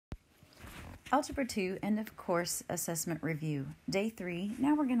Algebra 2 End of Course Assessment Review, Day 3.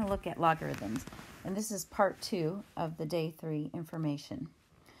 Now we're going to look at logarithms, and this is part 2 of the Day 3 information.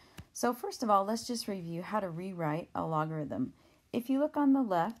 So first of all, let's just review how to rewrite a logarithm. If you look on the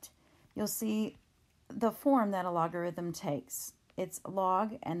left, you'll see the form that a logarithm takes. It's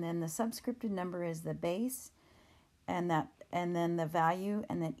log, and then the subscripted number is the base, and then the value,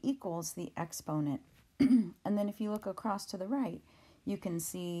 and then equals the exponent. And then if you look across to the right, you can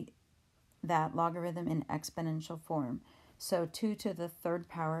see that logarithm in exponential form. So 2 to the third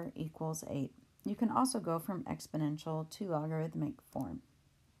power equals 8. You can also go from exponential to logarithmic form.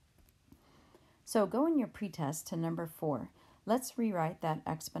 So go in your pretest to number 4. Let's rewrite that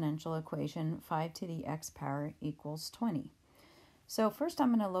exponential equation, 5 to the x power equals 20. So first I'm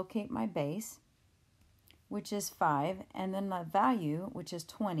going to locate my base, which is 5, and then the value, which is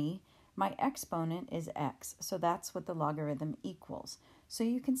 20. My exponent is x, so that's what the logarithm equals. So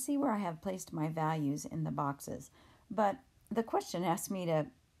you can see where I have placed my values in the boxes. But the question asks me to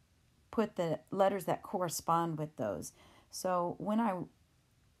put the letters that correspond with those. So when I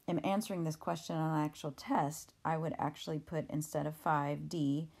am answering this question on an actual test, I would actually put, instead of 5,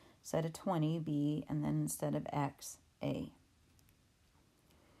 D, instead of 20, B, and then instead of X, A.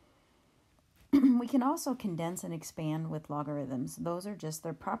 We can also condense and expand with logarithms. Those are just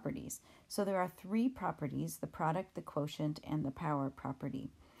their properties. So there are 3 properties: the product, the quotient, and the power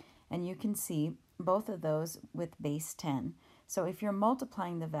property. And you can see both of those with base 10. So if you're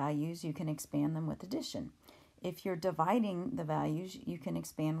multiplying the values, you can expand them with addition. If you're dividing the values, you can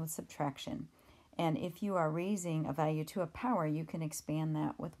expand with subtraction. And if you are raising a value to a power, you can expand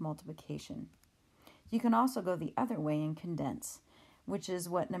that with multiplication. You can also go the other way and condense, which is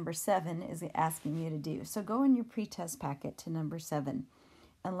what number 7 is asking you to do. So go in your pretest packet to number 7,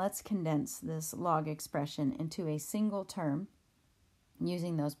 and let's condense this log expression into a single term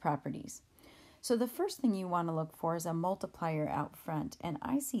using those properties. So the first thing you want to look for is a multiplier out front, and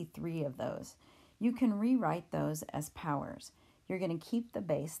I see 3 of those. You can rewrite those as powers. You're going to keep the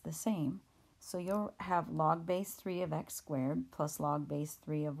base the same, so you'll have log base 3 of x squared plus log base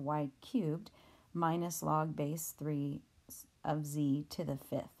 3 of y cubed minus log base 3 of z to the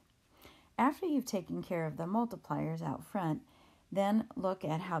 5th. After you've taken care of the multipliers out front, then look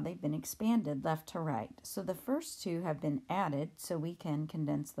at how they've been expanded left to right. So the first 2 have been added, so we can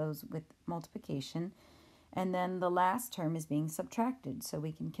condense those with multiplication. And then the last term is being subtracted, so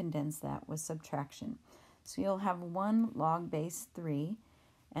we can condense that with subtraction. So you'll have 1 log base 3,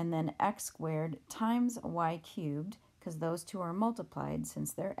 and then x squared times y cubed, because those 2 are multiplied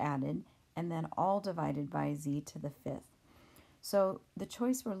since they're added, and then all divided by z to the 5th. So the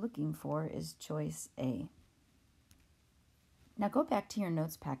choice we're looking for is choice A. Now go back to your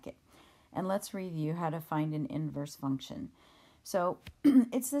notes packet, and let's review how to find an inverse function. So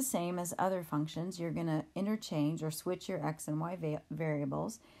it's the same as other functions. You're going to interchange or switch your x and y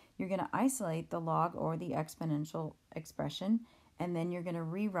variables. You're going to isolate the log or the exponential expression, and then you're going to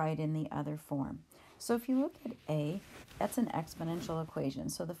rewrite in the other form. So if you look at A, that's an exponential equation.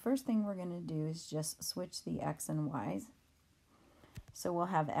 So the first thing we're going to do is just switch the x and y's. So we'll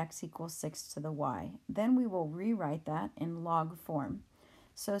have x equals 6 to the y. Then we will rewrite that in log form.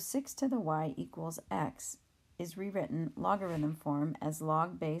 So 6 to the y equals x is rewritten logarithm form as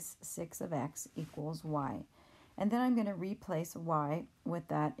log base 6 of x equals y. And then I'm going to replace y with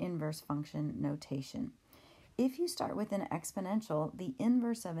that inverse function notation. If you start with an exponential, the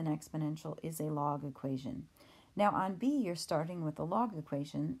inverse of an exponential is a log equation. Now on B, you're starting with a log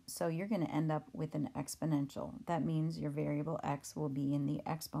equation, so you're going to end up with an exponential. That means your variable x will be in the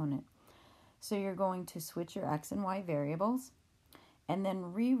exponent. So you're going to switch your x and y variables, and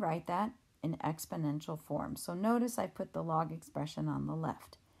then rewrite that in exponential form. So notice I put the log expression on the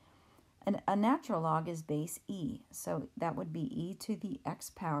left. And a natural log is base e, so that would be e to the x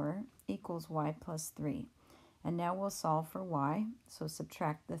power equals y plus 3. And now we'll solve for y, so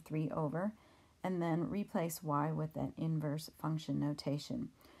subtract the 3 over, and then replace y with that inverse function notation.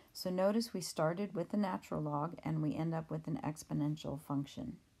 So notice we started with the natural log and we end up with an exponential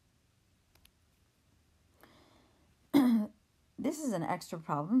function. This is an extra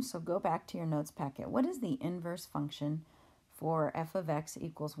problem, so go back to your notes packet. What is the inverse function for f of x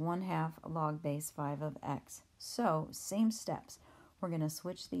equals 1/2 log base 5 of x? So same steps. We're going to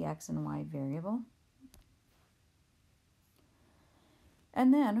switch the x and y variable.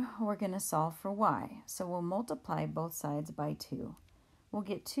 And then we're going to solve for y. So we'll multiply both sides by 2. We'll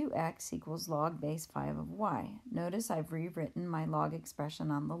get 2x equals log base 5 of y. Notice I've rewritten my log expression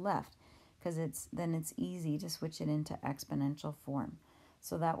on the left, because then it's easy to switch it into exponential form.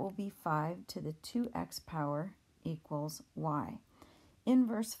 So that will be 5 to the 2x power equals y.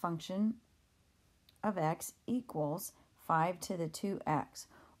 Inverse function of x equals 5 to the 2x.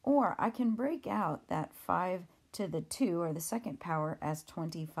 Or I can break out that 5 to the 2, or the second power, as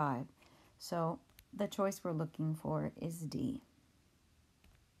 25. So the choice we're looking for is D.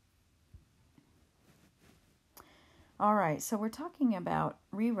 All right, so we're talking about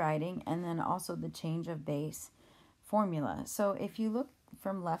rewriting and then also the change of base formula. So if you look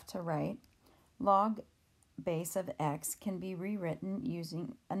from left to right, log base of x can be rewritten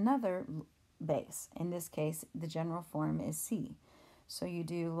using another base. In this case, the general form is c. So you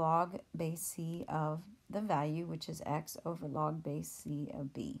do log base c of the value, which is x, over log base c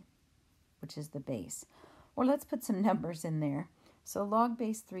of b, which is the base. Or let's put some numbers in there. So log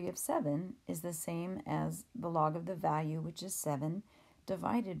base 3 of 7 is the same as the log of the value, which is 7,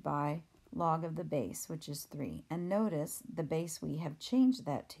 divided by log of the base, which is 3. And notice the base we have changed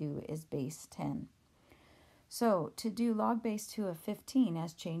that to is base 10. So to do log base 2 of 15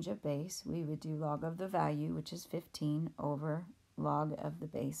 as change of base, we would do log of the value, which is 15, over log of the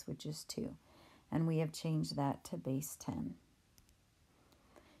base, which is 2. And we have changed that to base 10.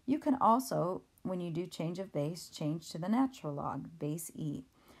 You can also, when you do change of base, change to the natural log, base e.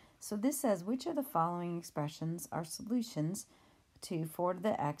 So this says, which of the following expressions are solutions to 4 to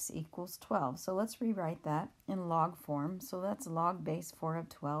the x equals 12? So let's rewrite that in log form. So that's log base 4 of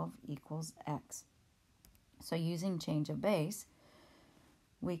 12 equals x. So using change of base,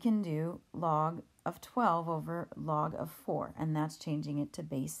 we can do log of 12 over log of 4, and that's changing it to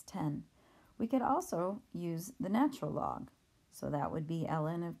base 10. We could also use the natural log. So that would be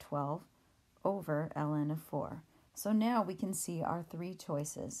ln of 12 over ln of 4. So now we can see our three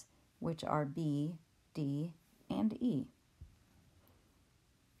choices, which are B, D, and E.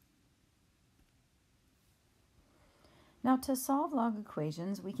 Now to solve log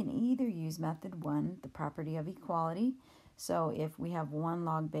equations, we can either use method 1, the property of equality. So if we have one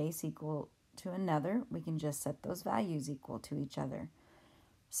log base equal to another, we can just set those values equal to each other.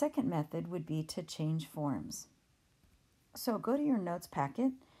 Second method would be to change forms. So go to your notes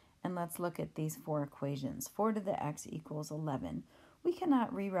packet and let's look at these four equations. 4 to the x equals 11. We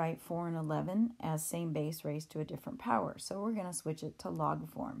cannot rewrite 4 and 11 as same base raised to a different power, so we're going to switch it to log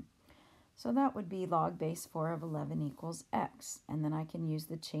form. So that would be log base 4 of 11 equals x, and then I can use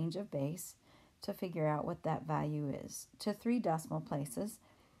the change of base to figure out what that value is. To 3 decimal places,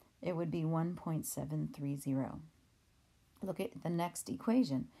 it would be 1.730. Look at the next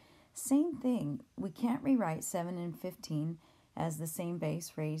equation. Same thing, we can't rewrite 7 and 15 as the same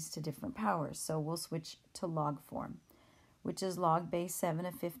base raised to different powers, so we'll switch to log form, which is log base 7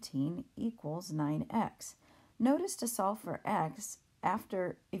 of 15 equals 9x. Notice to solve for x,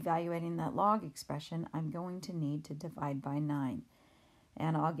 after evaluating that log expression, I'm going to need to divide by 9,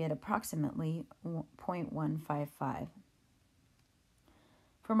 and I'll get approximately 0.155.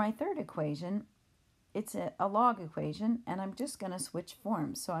 For my third equation, it's a log equation, and I'm just going to switch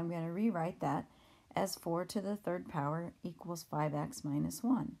forms. So I'm going to rewrite that as 4 to the third power equals 5x minus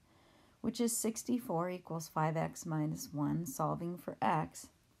 1, which is 64 equals 5x minus 1. Solving for x,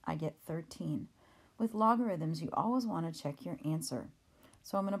 I get 13. With logarithms, you always want to check your answer.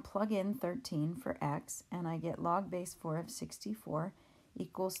 So I'm going to plug in 13 for x, and I get log base 4 of 64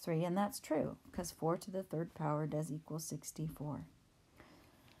 equals 3, and that's true, because 4 to the third power does equal 64.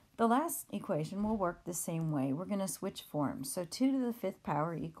 The last equation will work the same way. We're going to switch forms. So 2 to the fifth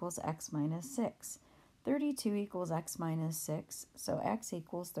power equals x minus 6. 32 equals x minus 6, so x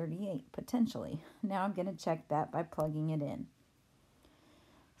equals 38, potentially. Now I'm going to check that by plugging it in.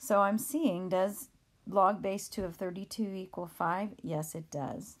 So I'm seeing, does log base 2 of 32 equal 5? Yes, it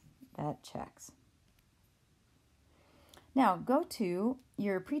does. That checks. Now go to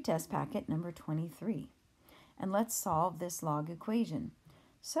your pretest packet number 23, and let's solve this log equation.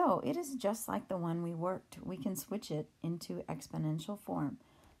 So it is just like the one we worked. We can switch it into exponential form.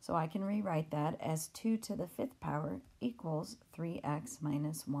 So I can rewrite that as 2 to the fifth power equals 3x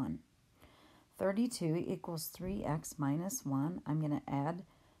minus 1. 32 equals 3x minus 1. I'm going to add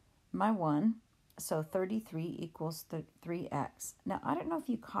my 1. So 33 equals 3x. Now, I don't know if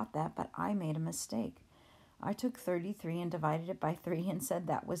you caught that, but I made a mistake. I took 33 and divided it by 3 and said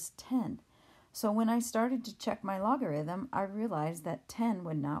that was 10. So when I started to check my logarithm, I realized that 10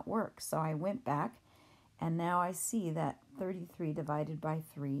 would not work. So I went back, and now I see that 33 divided by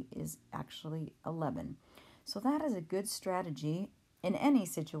 3 is actually 11. So that is a good strategy in any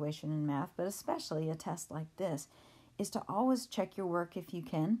situation in math, but especially a test like this, is to always check your work if you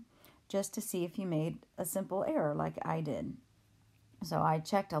can, just to see if you made a simple error like I did. So I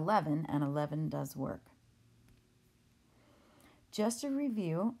checked 11, and 11 does work. Just a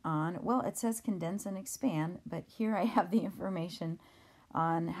review on, well, it says condense and expand, but here I have the information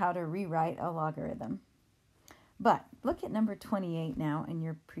on how to rewrite a logarithm. But look at number 28 now in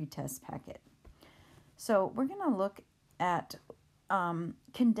your pretest packet. So we're going to look at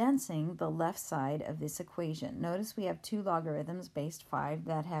condensing the left side of this equation. Notice we have two logarithms based 5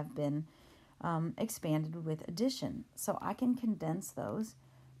 that have been expanded with addition. So I can condense those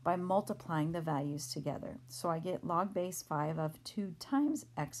by multiplying the values together. So I get log base 5 of 2 times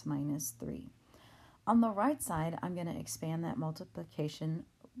x minus 3. On the right side, I'm going to expand that multiplication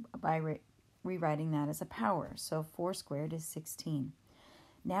by rewriting that as a power. So 4 squared is 16.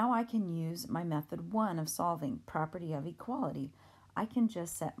 Now I can use my method 1 of solving, property of equality. I can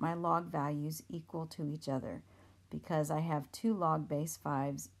just set my log values equal to each other because I have two log base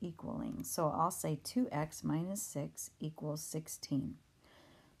 5s equaling. So I'll say 2x minus 6 equals 16.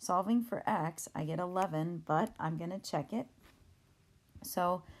 Solving for x, I get 11, but I'm going to check it.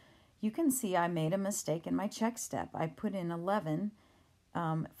 So you can see I made a mistake in my check step. I put in 11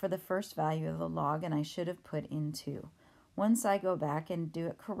 for the first value of the log, and I should have put in 2. Once I go back and do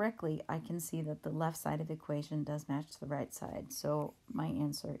it correctly, I can see that the left side of the equation does match the right side. So my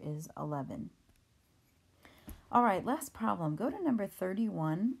answer is 11. All right, last problem. Go to number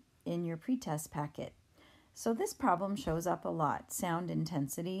 31 in your pretest packet. So this problem shows up a lot, sound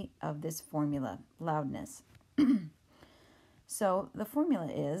intensity of this formula, loudness. So the formula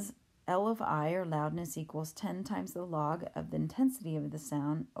is L of I, or loudness, equals 10 times the log of the intensity of the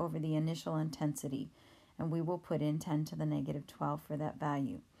sound over the initial intensity. And we will put in 10 to the negative 12 for that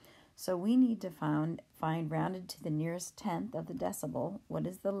value. So we need to find rounded to the nearest tenth of the decibel, what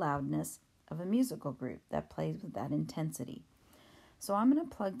is the loudness of a musical group that plays with that intensity. So I'm going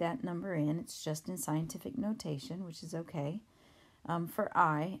to plug that number in. It's just in scientific notation, which is okay, for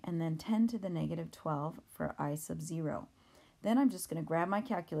I, and then 10 to the negative 12 for I sub 0. Then I'm just going to grab my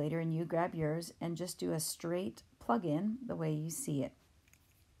calculator, and you grab yours, and just do a straight plug-in the way you see it.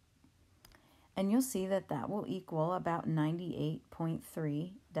 And you'll see that that will equal about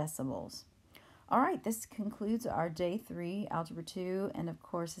 98.3 decibels. All right, this concludes our Day 3 Algebra 2 and, of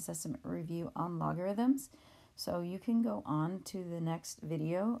course, assessment review on logarithms. So you can go on to the next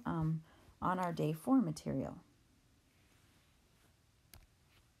video on our Day 4 material.